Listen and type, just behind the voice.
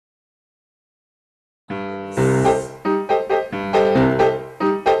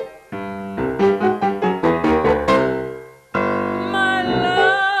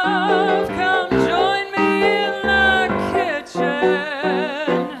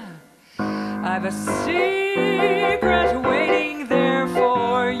I've a secret waiting there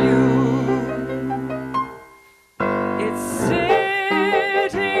for you. It's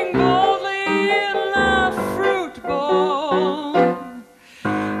sitting boldly in the fruit bowl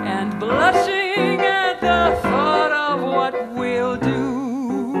and blushing at the thought of what we'll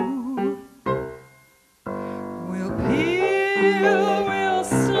do. We'll peel, we'll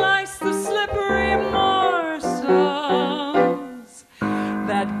slice the slippery morsels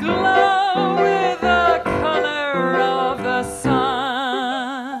that glow with the color of the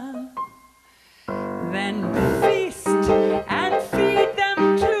sun. Then feast and feed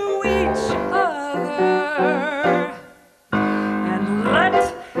them to each other and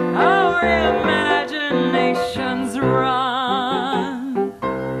let our imaginations run.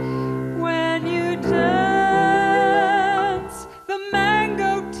 When you dance the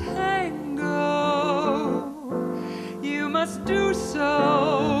mango tango, you must do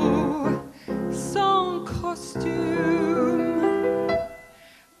so sans costume,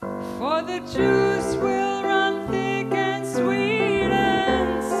 for the juice will run thick and sweet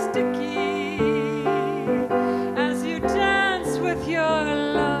and sticky as you dance with your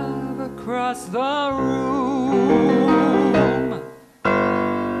love across the room.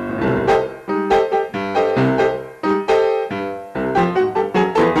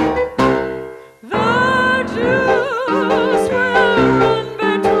 The juice will run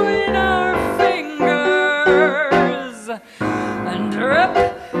between our fingers and drip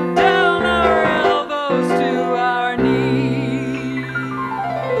down our elbows to our knees.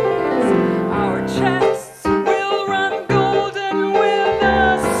 Our chests will run golden with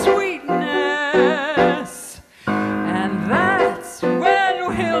the sweetness, and that's when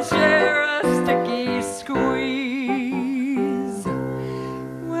we'll share a sticky squeeze.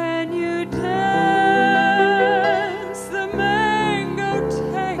 When you dance the mango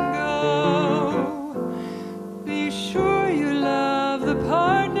tango, be sure you love the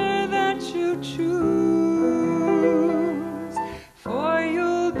partner that you choose, for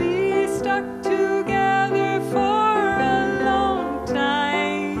you'll be stuck together for a long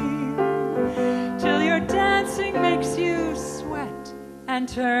time, till your dancing makes you sweat and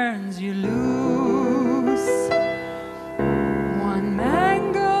turns you loose. One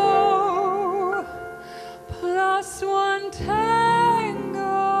mango plus one tango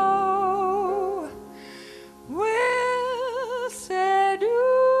will seduce.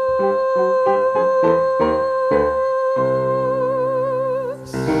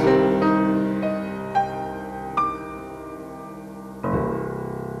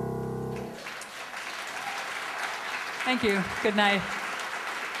 Thank you. Good night.